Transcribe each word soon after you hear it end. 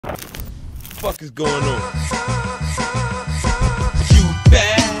Fuck is going on? You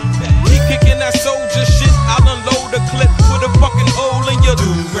bad. Keep kicking that soldier shit. I'll unload a clip, put a fucking hole in your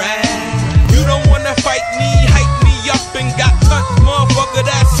do-rag. You don't wanna fight me, hype me up and got touched, motherfucker,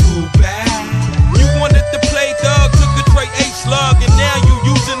 that's too bad. You wanted to play thug, took a tray H-slug, and now you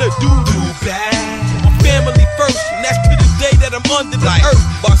using a doo-doo bag. My family first, and that's to the day that I'm under the earth.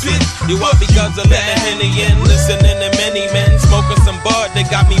 Bitch, you want because of letting Henny in, listening to many men, smoking some bud, they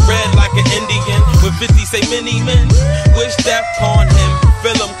got me red like an Indian. With 50 say many men, wish death on him.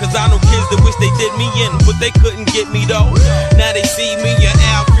 Feel him, cause I know kids that wish they did me in, but they couldn't get me though. Now they see me and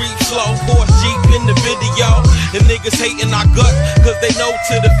Al creep slow, force Jeep in the video. And niggas hating our guts, cause they know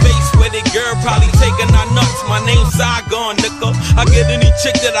to the face where they girl probably taking our nuts. My name's Saigon, nigga. I get any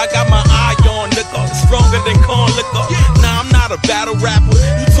chick that I got my eye on, nigga. Stronger than corn liquor. Nah, I'm not a battle rapper.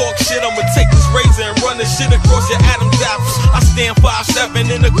 You talk shit, I'ma take this razor and run this shit across your Adam's apple. I stand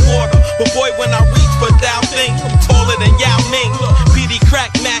 5'7" and a quarter, but boy, when I reach for that thing, I'm taller than Yao Ming. PD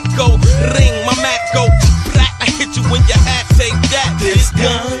crack, Mac go, ring, my Mac go, black. I hit you when your hat, take that. This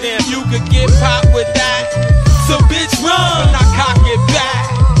gun, damn, you could get popped with that. So bitch run when I cock it back,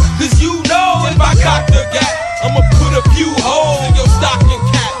 cause you know if I cock the gap, I'ma put a few holes in your stocking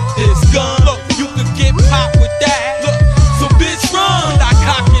cap. This gun, look, you could get popped with that. Look, so bitch run when I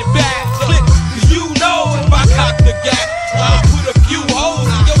cock it back, click, cause you know if I cock the gap, I'll put a few holes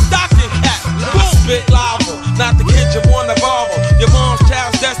in your stocking cap. I spit lava, not the kid you wanna bother. Your mom's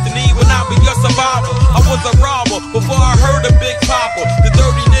child's destiny will not be your survival. I was a robber before I heard a Big Papa, the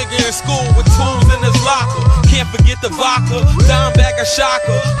dirty nigga in school with tools in his locker. Can't forget the vodka, dime bag of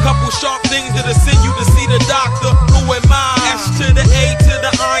shocker, couple sharp things that'll send you to see the doctor.